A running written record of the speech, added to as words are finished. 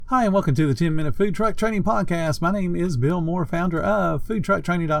Hi, and welcome to the 10-Minute Food Truck Training Podcast. My name is Bill Moore, founder of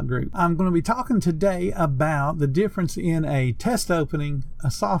foodtrucktraining.group. I'm going to be talking today about the difference in a test opening,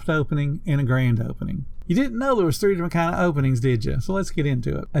 a soft opening, and a grand opening. You didn't know there was three different kind of openings, did you? So let's get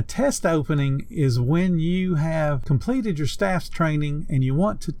into it. A test opening is when you have completed your staff's training and you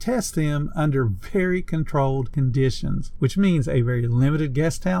want to test them under very controlled conditions, which means a very limited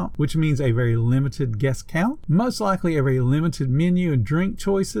guest count, which means a very limited guest count, most likely a very limited menu and drink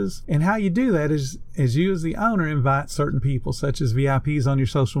choices. And how you do that is as you as the owner invite certain people, such as VIPs on your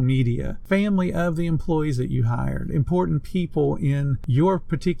social media, family of the employees that you hired, important people in your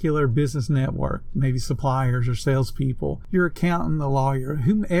particular business network, maybe suppliers or salespeople, your accountant, the lawyer,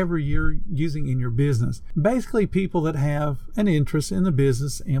 whomever you're using in your business. Basically people that have an interest in the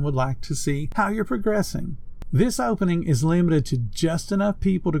business and would like to see how you're progressing. This opening is limited to just enough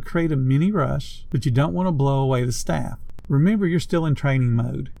people to create a mini rush, but you don't want to blow away the staff. Remember, you're still in training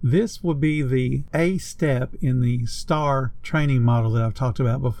mode. This will be the A step in the STAR training model that I've talked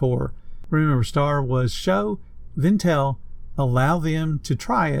about before. Remember, STAR was show, then tell, allow them to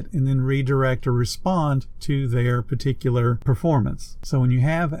try it, and then redirect or respond to their particular performance. So when you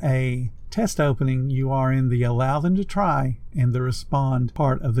have a test opening, you are in the allow them to try and the respond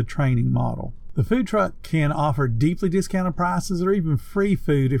part of the training model. The food truck can offer deeply discounted prices or even free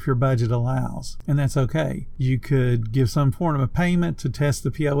food if your budget allows, and that's okay. You could give some form of a payment to test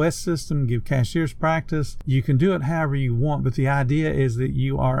the POS system, give cashier's practice. You can do it however you want, but the idea is that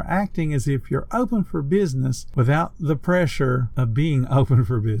you are acting as if you're open for business without the pressure of being open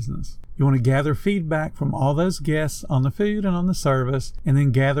for business. You want to gather feedback from all those guests on the food and on the service, and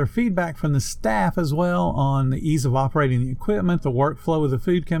then gather feedback from the staff as well on the ease of operating the equipment, the workflow of the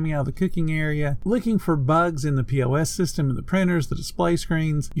food coming out of the cooking area, looking for bugs in the POS system and the printers, the display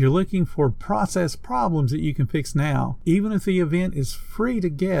screens. You're looking for process problems that you can fix now. Even if the event is free to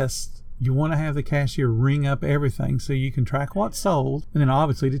guests, you want to have the cashier ring up everything so you can track what's sold, and then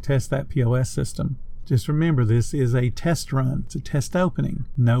obviously to test that POS system. Just remember, this is a test run. It's a test opening.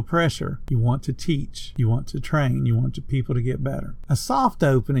 No pressure. You want to teach. You want to train. You want people to get better. A soft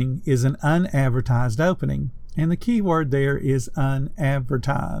opening is an unadvertised opening. And the key word there is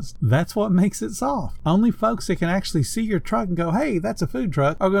unadvertised. That's what makes it soft. Only folks that can actually see your truck and go, hey, that's a food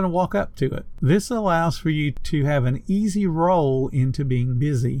truck, are going to walk up to it. This allows for you to have an easy roll into being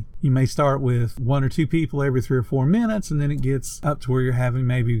busy. You may start with 1 or 2 people every 3 or 4 minutes, and then it gets up to where you're having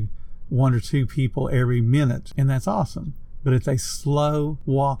maybe 1 or 2 people every minute, and that's awesome. But it's a slow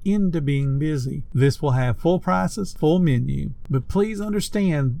walk into being busy. This will have full prices, full menu. But please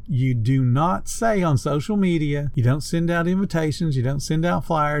understand, you do not say on social media, you don't send out invitations, you don't send out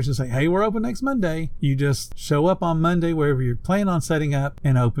flyers and say, hey, we're open next Monday. You just show up on Monday wherever you're planning on setting up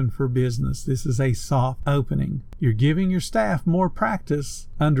and open for business. This is a soft opening. You're giving your staff more practice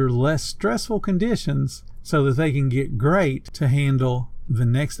under less stressful conditions so that they can get great to handle the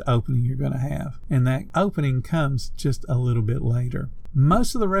next opening you're going to have. And that opening comes just a little bit later.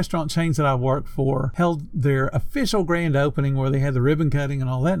 Most of the restaurant chains that I worked for held their official grand opening where they had the ribbon cutting and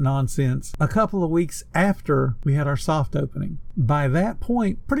all that nonsense a couple of weeks after we had our soft opening. By that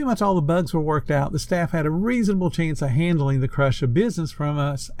point, pretty much all the bugs were worked out. The staff had a reasonable chance of handling the crush of business from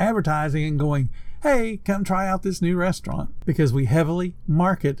us advertising and going, hey, come try out this new restaurant, because we heavily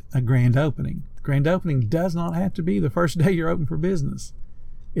market a grand opening. Grand opening does not have to be the first day you're open for business.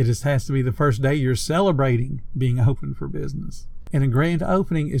 It just has to be the first day you're celebrating being open for business. And a grand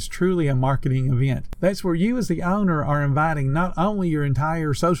opening is truly a marketing event. That's where you as the owner are inviting not only your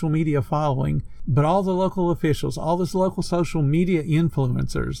entire social media following, but all the local officials, all the local social media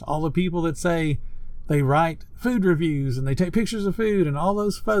influencers, all the people that say they write food reviews and they take pictures of food, and all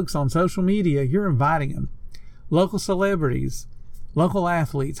those folks on social media, you're inviting them. Local celebrities, local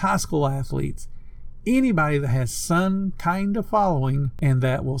athletes, high school athletes, anybody that has some kind of following and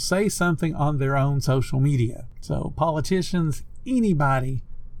that will say something on their own social media. So politicians, anybody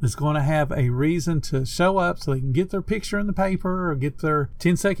that's going to have a reason to show up so they can get their picture in the paper or get their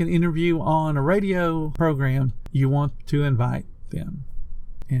 10-second interview on a radio program, you want to invite them.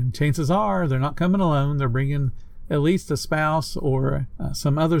 And chances are they're not coming alone. They're bringing at least a spouse or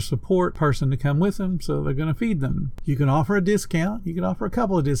some other support person to come with them, so they're going to feed them. You can offer a discount. You can offer a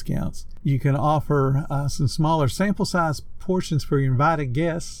couple of discounts. You can offer some smaller sample size portions for your invited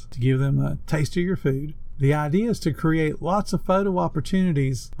guests to give them a taste of your food. The idea is to create lots of photo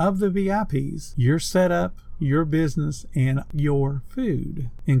opportunities of the VIPs, your setup, your business, and your food.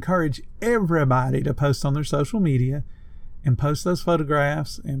 Encourage everybody to post on their social media and post those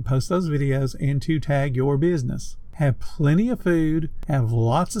photographs and post those videos and to tag your business. Have plenty of food, have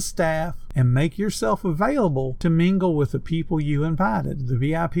lots of staff, and make yourself available to mingle with the people you invited. The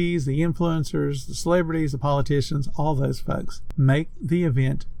VIPs, the influencers, the celebrities, the politicians, all those folks. Make the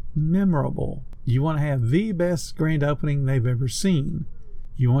event memorable. You want to have the best grand opening they've ever seen.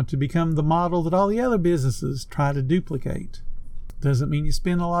 You want to become the model that all the other businesses try to duplicate. Doesn't mean you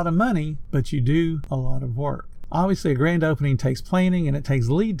spend a lot of money, but you do a lot of work. Obviously, a grand opening takes planning and it takes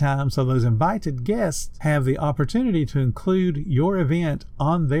lead time, so those invited guests have the opportunity to include your event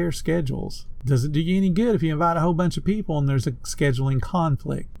on their schedules. Doesn't do you any good if you invite a whole bunch of people and there's a scheduling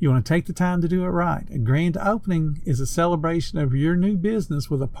conflict. You want to take the time to do it right. A grand opening is a celebration of your new business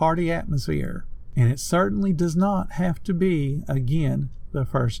with a party atmosphere. And it certainly does not have to be, again, the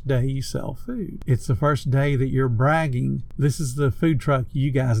first day you sell food. It's the first day that you're bragging, this is the food truck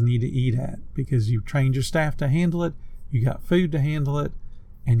you guys need to eat at, because you've trained your staff to handle it, you got food to handle it,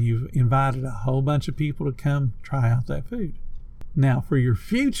 and you've invited a whole bunch of people to come try out that food. Now, for your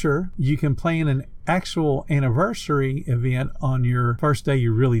future, you can plan an actual anniversary event on your first day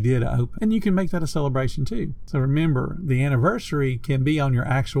you really did open. And you can make that a celebration too. So remember, the anniversary can be on your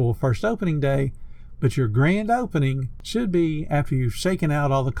actual first opening day, but your grand opening should be after you've shaken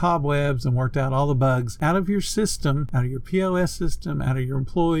out all the cobwebs and worked out all the bugs out of your system, out of your POS system, out of your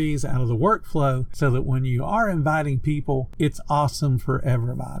employees, out of the workflow, so that when you are inviting people, it's awesome for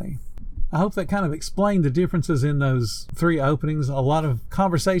everybody. I hope that kind of explained the differences in those three openings. A lot of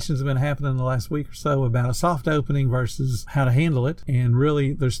conversations have been happening in the last week or so about a soft opening versus how to handle it. And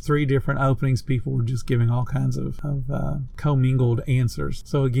really, there's three different openings. People were just giving all kinds of commingled answers.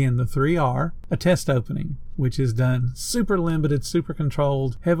 So again, the three are a test opening, which is done super limited, super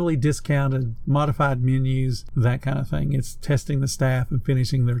controlled, heavily discounted, modified menus, that kind of thing. It's testing the staff and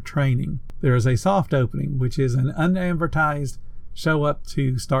finishing their training. There is a soft opening, which is an unadvertised show up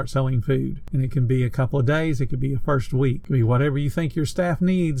to start selling food. And it can be a couple of days, it could be a first week, it could be whatever you think your staff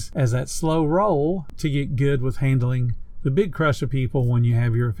needs as that slow roll to get good with handling the big crush of people when you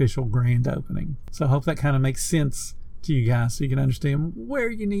have your official grand opening. So I hope that kind of makes sense to you guys so you can understand where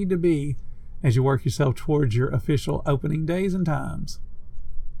you need to be as you work yourself towards your official opening days and times.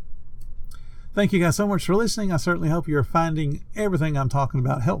 Thank you guys so much for listening. I certainly hope you're finding everything I'm talking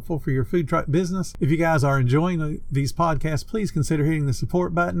about helpful for your food truck business. If you guys are enjoying these podcasts, please consider hitting the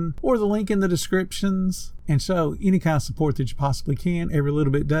support button or the link in the descriptions and show any kind of support that you possibly can. Every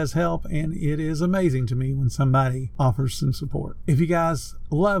little bit does help, and it is amazing to me when somebody offers some support. If you guys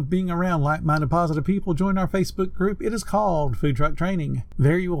love being around like-minded positive people, join our Facebook group. It is called Food Truck Training.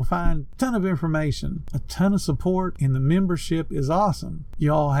 There you will find a ton of information, a ton of support, and the membership is awesome.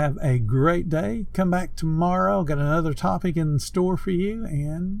 You all have a great day. Come back tomorrow. Got another topic in store for you,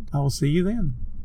 and I will see you then.